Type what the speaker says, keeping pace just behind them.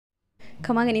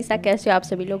खमा गनीसा, कैसे हो आप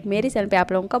सभी लोग। मेरे चैनल पे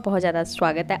आप लोगों का बहुत ज़्यादा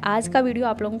स्वागत है। आज का वीडियो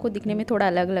आप लोगों को दिखने में थोड़ा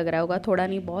अलग लग रहा होगा, थोड़ा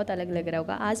नहीं बहुत अलग लग रहा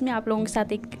होगा। आज मैं आप लोगों के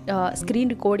साथ एक स्क्रीन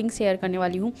रिकॉर्डिंग शेयर करने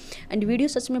वाली हूँ एंड वीडियो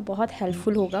सच में बहुत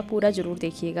हेल्पफुल होगा, पूरा ज़रूर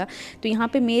देखिएगा। तो यहाँ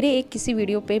पे मेरे एक किसी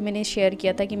वीडियो पे मैंने शेयर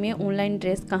किया था कि मैं ऑनलाइन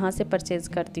ड्रेस कहाँ से परचेज़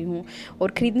करती हूँ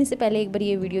और ख़रीदने से पहले एक बार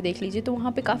ये वीडियो देख लीजिए। तो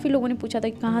वहाँ पर काफ़ी लोगों ने पूछा था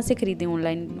कि कहाँ से खरीदें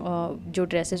ऑनलाइन जो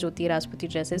ड्रेसेस होती है, राजपूती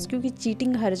ड्रेसेस, क्योंकि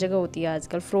चीटिंग हर जगह होती है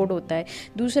आजकल, फ्रॉड होता है।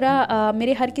 दूसरा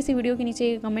मेरे हर किसी वीडियो के नीचे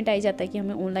कमेंट आई जाता है कि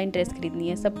हमें ऑनलाइन ड्रेस खरीदनी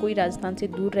है। सब कोई राजस्थान से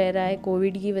दूर रह रहा है,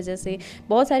 कोविड की वजह से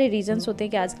बहुत सारे रीजंस होते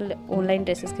हैं कि आजकल ऑनलाइन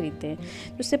ड्रेसेस खरीदते हैं।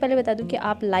 तो उससे पहले बता दूं कि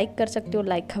आप लाइक कर सकते हो,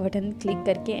 लाइक का बटन क्लिक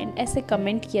करके, एंड ऐसे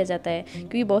कमेंट किया जाता है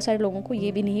क्योंकि बहुत सारे लोगों को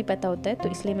ये भी नहीं पता होता है, तो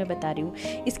इसलिए मैं बता रही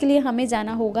हूँ। इसके लिए हमें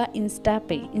जाना होगा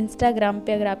इंस्टाग्राम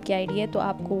पे। अगर आपकी आईडी है तो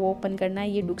आपको वो ओपन करना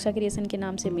है। ये डुक्सा क्रिएशन के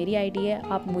नाम से मेरी आईडी है,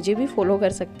 आप मुझे भी फॉलो कर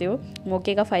सकते हो,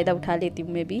 मौके का फ़ायदा उठा लेती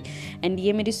हूँ मैं भी। एंड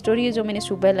ये मेरी स्टोरी है जो मैंने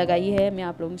सुबह लगाई है, मैं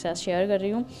आप लोगों के साथ शेयर कर रही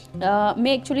हूँ।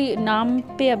 मैं एक्चुअली नाम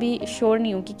पे अभी श्योर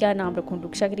नहीं हूँ कि क्या नाम रखूँ,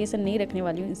 डुक्सा क्रिएशन नहीं रखने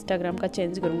वाली हूँ, इंस्टाग्राम का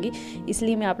चेंज करूँगी,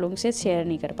 इसलिए मैं आप लोगों से शेयर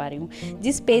नहीं कर पा रही हूँ।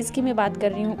 जिस पेज की मैं बात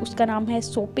कर रही हूँ उसका नाम है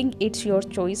शॉपिंग इट्स योर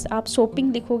चॉइस। आप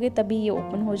शॉपिंग लिखोगे तभी ये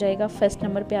ओपन हो जाएगा, फर्स्ट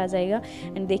नंबर पे आ जाएगा।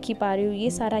 एंड देख ही पा रही हूँ ये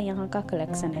सारा यहाँ का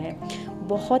कलेक्शन है,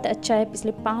 बहुत अच्छा है।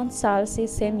 पिछले 5 साल से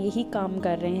सेम यही काम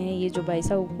कर रहे हैं ये जो भाई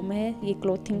साहब हुक्म है, ये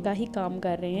क्लोथिंग का ही काम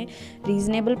कर रहे हैं।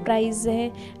 रीज़नेबल प्राइस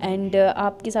है एंड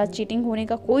आपके साथ चीटिंग होने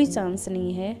का कोई चांस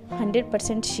नहीं है,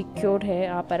 100% सिक्योर है,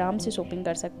 आप आराम से शॉपिंग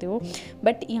कर सकते हो।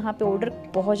 बट यहाँ पे ऑर्डर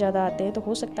बहुत ज़्यादा आते हैं, तो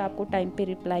हो सकता है आपको टाइम पे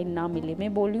रिप्लाई ना मिले।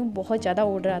 मैं बोल रही हूँ बहुत ज़्यादा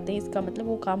ऑर्डर आते हैं, इसका मतलब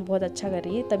वो काम बहुत अच्छा कर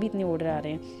रही है, तभी इतने ऑर्डर आ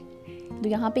रहे हैं। तो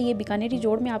यहाँ पे ये बीकानेरी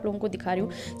जोड़ में आप लोगों को दिखा रही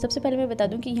हूँ। सबसे पहले मैं बता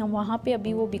दूँ कि यहाँ वहाँ पे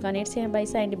अभी वो बीकानेर से हैं भाई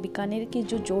साहब, एंड बीकानेर के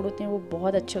जो जोड़ होते हैं वो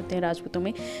बहुत अच्छे होते हैं राजपूतों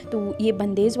में। तो ये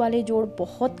बंदेज वाले जोड़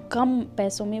बहुत कम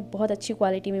पैसों में बहुत अच्छी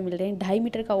क्वालिटी में मिल रहे हैं। 2.5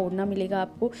 मीटर का ओढ़ना मिलेगा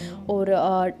आपको और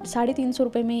 350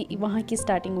 रुपये में वहाँ की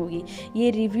स्टार्टिंग होगी। ये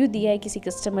रिव्यू दिया है किसी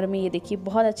कस्टमर में, ये देखिए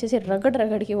बहुत अच्छे से रगड़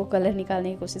रगड़ के वो कलर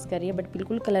निकालने की कोशिश कर रही है, बट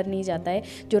बिल्कुल कलर नहीं जाता है।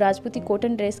 जो राजपूती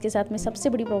कॉटन ड्रेस के साथ में सबसे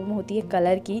बड़ी प्रॉब्लम होती है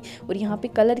कलर की, और यहाँ पे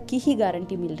कलर की ही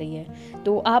गारंटी मिल रही है।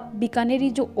 तो आप बीकानेरी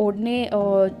जो ओढ़ने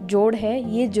जोड़ है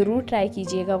ये ज़रूर ट्राई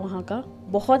कीजिएगा, वहाँ का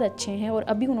बहुत अच्छे हैं। और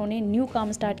अभी उन्होंने न्यू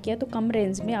काम स्टार्ट किया तो कम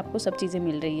रेंज में आपको सब चीज़ें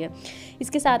मिल रही है।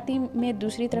 इसके साथ ही मैं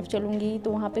दूसरी तरफ चलूँगी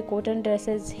तो वहाँ पे कॉटन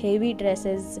ड्रेसेस, हेवी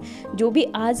ड्रेसेस, जो भी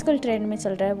आजकल ट्रेंड में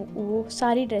चल रहा है वो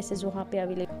सारी ड्रेसेस वहाँ पे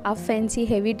अवेलेबल। आप फैंसी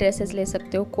हेवी ड्रेसेस ले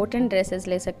सकते हो, कॉटन ड्रेसेस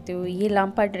ले सकते हो। ये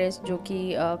लांपा ड्रेस जो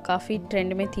कि काफ़ी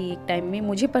ट्रेंड में थी एक टाइम में,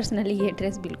 मुझे पर्सनली ये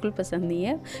ड्रेस बिल्कुल पसंद नहीं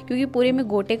है क्योंकि पूरे में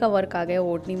गोटे का वर्क आ गया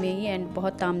ओढ़नी में ही, एंड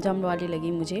बहुत तामझाम वाली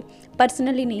लगी मुझे,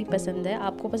 पर्सनली नहीं पसंद है।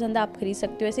 आपको पसंद है आप खरीद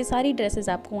सकते हो, ऐसी सारी ड्रेसेस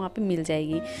आपको वहाँ पे मिल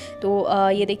जाएगी। तो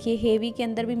ये देखिए हेवी के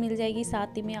अंदर भी मिल जाएगी,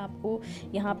 साथ ही में आपको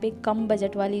यहाँ पे कम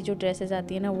बजट वाली जो ड्रेसेस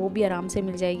आती है ना वो भी आराम से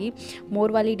मिल जाएगी।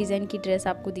 मोर वाली डिज़ाइन की ड्रेस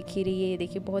आपको दिख ही रही है, ये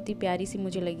देखिए बहुत ही प्यारी सी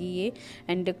मुझे लगी ये,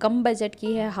 एंड कम बजट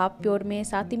की है, हाफ प्योर में।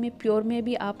 साथ ही में प्योर में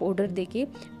भी आप ऑर्डर देके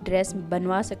ड्रेस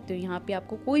बनवा सकते हो। यहाँ पे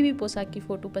आपको कोई भी पोशाक की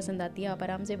फ़ोटो पसंद आती है, आप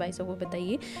आराम से भाई साहब को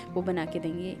बताइए, वो बना के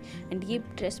देंगे। एंड ये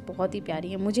ड्रेस बहुत ही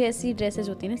प्यारी है, मुझे ऐसी ड्रेसेस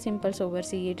होती है ना सिंपल सोबर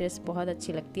सी, ये ड्रेस बहुत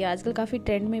अच्छी लगती है। आजकल काफ़ी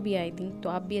ट्रेंड में भी आई थी, तो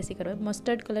आप भी ऐसे करो।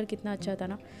 मस्टर्ड कलर कितना अच्छा था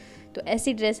ना, तो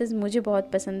ऐसी ड्रेसेस मुझे बहुत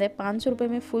पसंद है। 500 रुपये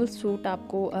में फुल सूट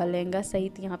आपको लहंगा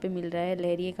सहित यहाँ पे मिल रहा है,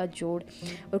 लहरिए का जोड़,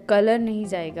 और कलर नहीं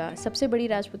जाएगा। सबसे बड़ी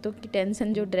राजपूतों की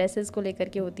टेंशन जो ड्रेसेस को लेकर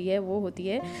के होती है वो होती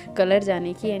है कलर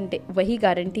जाने की, एंड वही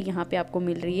गारंटी यहाँ पे आपको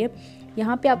मिल रही है।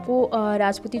 यहाँ पे आपको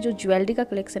राजपूती जो ज्वेलरी का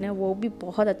कलेक्शन है वो भी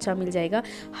बहुत अच्छा मिल जाएगा,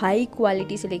 हाई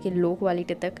क्वालिटी से लेकर लो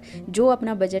क्वालिटी तक। जो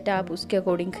अपना बजट है आप उसके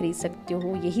अकॉर्डिंग खरीद सकते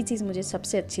हो, यही चीज़ मुझे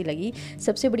सबसे अच्छी लगी।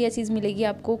 सबसे बढ़िया चीज़ मिलेगी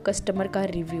आपको कस्टमर का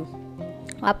रिव्यू।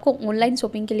 आपको ऑनलाइन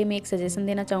शॉपिंग के लिए मैं एक सजेशन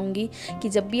देना चाहूँगी कि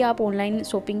जब भी आप ऑनलाइन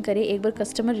शॉपिंग करें एक बार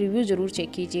कस्टमर रिव्यू ज़रूर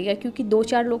चेक कीजिएगा, क्योंकि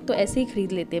 2-4 लोग तो ऐसे ही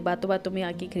खरीद लेते हैं, बातों बातों में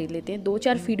आके खरीद लेते हैं।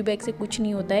 2-4 फीडबैक से कुछ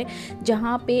नहीं होता है।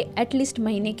 जहाँ पे एटलीस्ट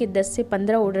महीने के 10 से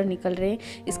 15 ऑर्डर निकल रहे हैं,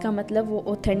 इसका मतलब वो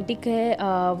ऑथेंटिक है,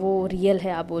 वो रियल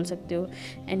है, आप बोल सकते हो।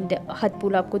 एंड हथ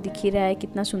पुल आपको दिख ही रहा है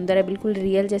कितना सुंदर है, बिल्कुल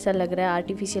रियल जैसा लग रहा है,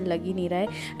 आर्टिफिशियल लग ही नहीं रहा है।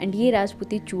 एंड ये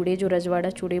राजपूती चूड़े जो रजवाड़ा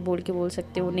चूड़े बोल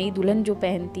सकते हो, नई दुल्हन जो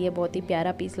पहनती है, बहुत ही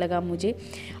प्यारा पीस लगा मुझे।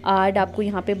 आर्ट आपको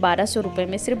यहाँ पे 1200 रुपये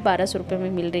में, सिर्फ 1200 रुपये में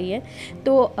मिल रही है।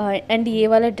 तो एंड ये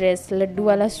वाला ड्रेस लड्डू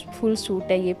वाला फुल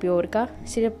सूट है ये प्योर का,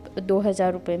 सिर्फ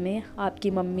 2000 रुपये में।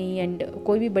 आपकी मम्मी एंड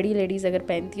कोई भी बड़ी लेडीज़ अगर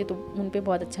पहनती है तो उन पे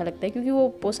बहुत अच्छा लगता है, क्योंकि वो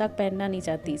पोशाक पहनना नहीं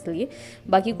चाहती इसलिए,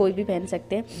 बाकी कोई भी पहन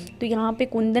सकते हैं। तो यहाँ पे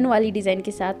कुंदन वाली डिज़ाइन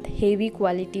के साथ हेवी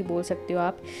क्वालिटी बोल सकते हो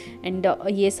आप। एंड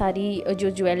ये सारी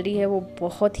जो ज्वेलरी है वो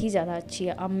बहुत ही ज़्यादा अच्छी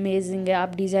है, अमेजिंग है।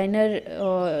 आप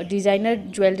डिज़ाइनर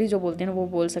ज्वेलरी जो बोलते हैं ना वो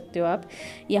बोल सकते हो आप।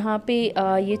 यहाँ पे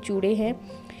ये चूड़े हैं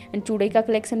एंड चूड़े का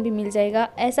कलेक्शन भी मिल जाएगा।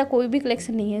 ऐसा कोई भी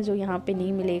कलेक्शन नहीं है जो यहाँ पे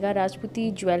नहीं मिलेगा। राजपूती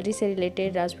ज्वेलरी से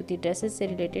रिलेटेड, राजपूती ड्रेसेस से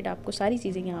रिलेटेड आपको सारी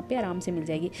चीज़ें यहाँ पे आराम से मिल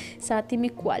जाएगी। साथ ही में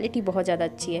क्वालिटी बहुत ज़्यादा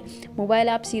अच्छी है। मोबाइल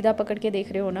आप सीधा पकड़ के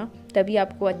देख रहे हो ना, तभी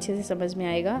आपको अच्छे से समझ में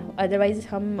आएगा। अदरवाइज़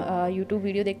हम यूट्यूब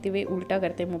वीडियो देखते हुए उल्टा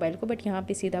करते हैं मोबाइल को, बट यहाँ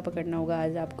पे सीधा पकड़ना होगा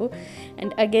आज आपको।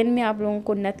 एंड अगेन मैं आप लोगों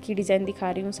को नथ की डिज़ाइन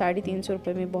दिखा रही हूँ 350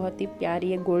 रुपये में, बहुत ही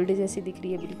प्यारी है, गोल्ड जैसी दिख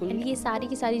रही है बिल्कुल। एंड ये सारी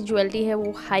की सारी ज्वेलरी है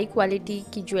वो हाई क्वालिटी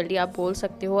की ज्वेलरी आप बोल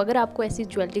सकते हो। अगर आपको ऐसी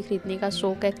ज्वेलरी खरीदने का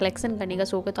शौक है, कलेक्शन करने का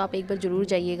शौक है, तो आप एक बार ज़रूर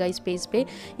जाइएगा इस पेज पे।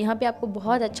 यहाँ पे आपको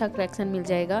बहुत अच्छा कलेक्शन मिल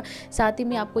जाएगा। साथ ही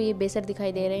में आपको ये बेसर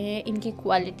दिखाई दे रहे हैं, इनकी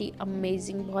क्वालिटी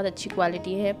अमेजिंग, बहुत अच्छी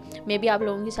क्वालिटी है। मैं भी आप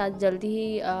लोगों के साथ जल्दी ही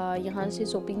यहाँ से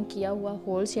शॉपिंग किया हुआ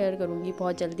होल शेयर करूँगी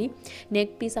बहुत जल्दी।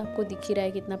 नेक पीस आपको दिख ही रहा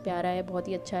है कितना प्यारा है, बहुत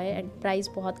ही अच्छा है। एंड प्राइस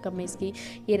बहुत कम है इसकी।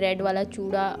 ये रेड वाला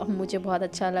चूड़ा मुझे बहुत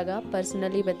अच्छा लगा,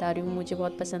 पर्सनली बता रही हूँ, मुझे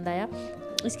बहुत पसंद आया।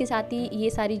 इसके साथ ही ये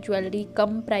सारी ज्वेलरी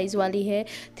कम प्राइस वाली है।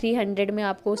 300 में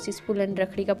आपको सिसफुल एंड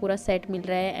रखड़ी का पूरा सेट मिल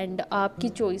रहा है। एंड आपकी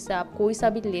चॉइस है, आप कोई सा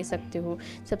भी ले सकते हो।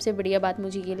 सबसे बढ़िया बात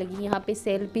मुझे ये लगी, यहाँ पे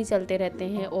सेल भी चलते रहते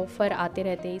हैं, ऑफ़र आते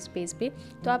रहते हैं इस पेज पे,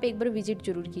 तो आप एक बार विजिट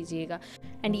जरूर कीजिएगा।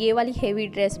 एंड ये वाली हेवी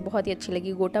ड्रेस बहुत ही अच्छी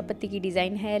लगी, गोटा पत्ती की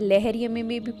डिज़ाइन है, लहरिया में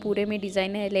भी पूरे में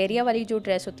डिज़ाइन है। लहरिया वाली जो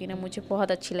ड्रेस होती है ना, मुझे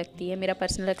बहुत अच्छी लगती है, मेरा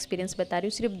पर्सनल एक्सपीरियंस बता रही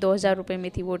हूँ। सिर्फ 2000 रुपये में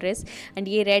थी वो ड्रेस। एंड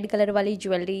ये रेड कलर वाली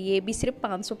ज्वेलरी, ये भी सिर्फ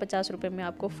 550 रुपये में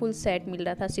आपको फुल सेट मिल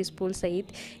रहा था सिसफुल सहित।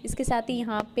 इसके साथ ही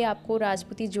यहाँ पे आपको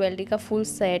राजपूती ज्वेलरी का फुल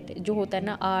सेट जो होता है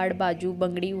ना, आड़ बाजू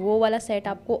बंगड़ी, वो वाला सेट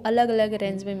आपको अलग अलग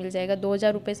रेंज में मिल जाएगा।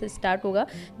 2000 रुपये से स्टार्ट होगा,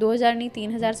 2000 नहीं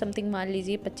 3000 समथिंग मान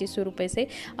लीजिए, 2500 रुपये से।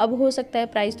 अब हो सकता है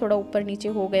प्राइस थोड़ा ऊपर नीचे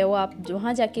हो गया हो, आप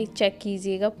वहाँ जाके चेक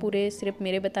कीजिएगा, पूरे सिर्फ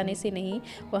मेरे बताने से नहीं,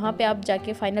 वहाँ पे आप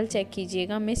जाके फाइनल चेक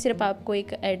कीजिएगा। मैं सिर्फ आपको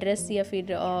एक एड्रेस या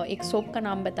फिर एक शॉप का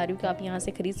नाम बता रही हूँ कि आप यहाँ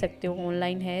से खरीद सकते हो,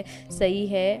 ऑनलाइन है, सही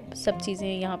है, सब चीज़ें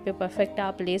यहाँ पे परफेक्ट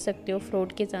आप ले सकते हो।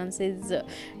 फ्रॉड के चांसेस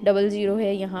 00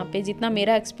 है यहाँ पे, जितना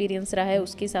मेरा एक्सपीरियंस रहा है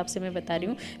उसके हिसाब से मैं बता रही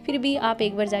हूँ। फिर भी आप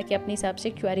एक बार जाके अपने हिसाब से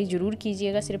क्वेरी जरूर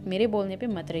कीजिएगा, सिर्फ मेरे बोलने पे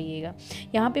मत रहिएगा।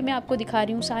 यहाँ पे मैं आपको दिखा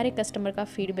रही हूँ सारे कस्टमर का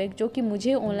फीडबैक, जो कि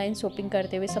मुझे ऑनलाइन शॉपिंग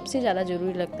करते हुए सबसे ज़्यादा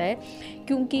ज़रूरी लगता है।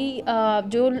 क्योंकि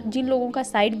जो जिन लोगों का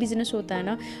साइड बिजनेस होता है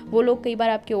ना, वो लोग कई बार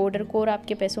आपके ऑर्डर को और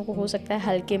आपके पैसों को हो सकता है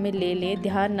हल्के में ले ले,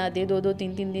 ध्यान ना दे, 2-2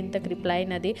 3-3 दिन तक रिप्लाई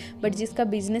ना दे। बट जिसका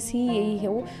बिजनेस ही यही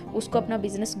हो, उसको अपना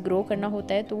बिजनेस ग्रो करना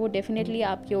होता है, तो वो डेफिनेटली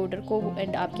आपके ऑर्डर को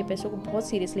एंड आपके पैसों को बहुत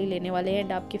सीरियसली लेने वाले हैं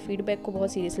एंड आपके फीडबैक को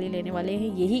बहुत सीरियसली लेने वाले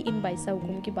हैं। यही इन बाइसा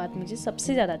हुकुम की बात मुझे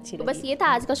सबसे ज़्यादा अच्छी लगी। बस ये था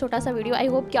आज का छोटा सा वीडियो। आई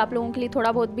होप कि आप लोगों के लिए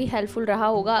थोड़ा बहुत भी हेल्पफुल रहा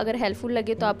होगा। अगर हेल्पफुल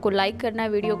लगे तो आपको लाइक करना है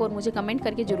वीडियो को और मुझे कमेंट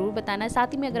करके जरूर बताना है।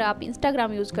 साथ ही में अगर आप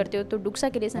इंस्टाग्राम यूज़ करते हो तो डुक्सा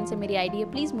क्रिएशन से मेरी आईडी है,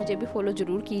 प्लीज़ मुझे भी फॉलो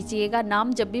जरूर कीजिएगा।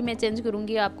 नाम जब भी मैं चेंज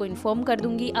करूँगी आपको इन्फॉर्म कर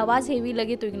दूँगी। आवाज़ हेवी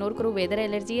लगे तो इग्नोर करो, वेदर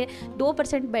एलर्जी है,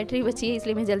 2% बैटरी बची है,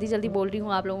 इसलिए मैं जल्दी जल्दी बोल रही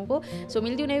हूँ आप लोगों को। सो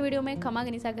मिलती हूँ नई वीडियो में। खमा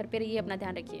गनीसा, घर पे रहिए, अपना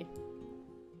ध्यान रखिए।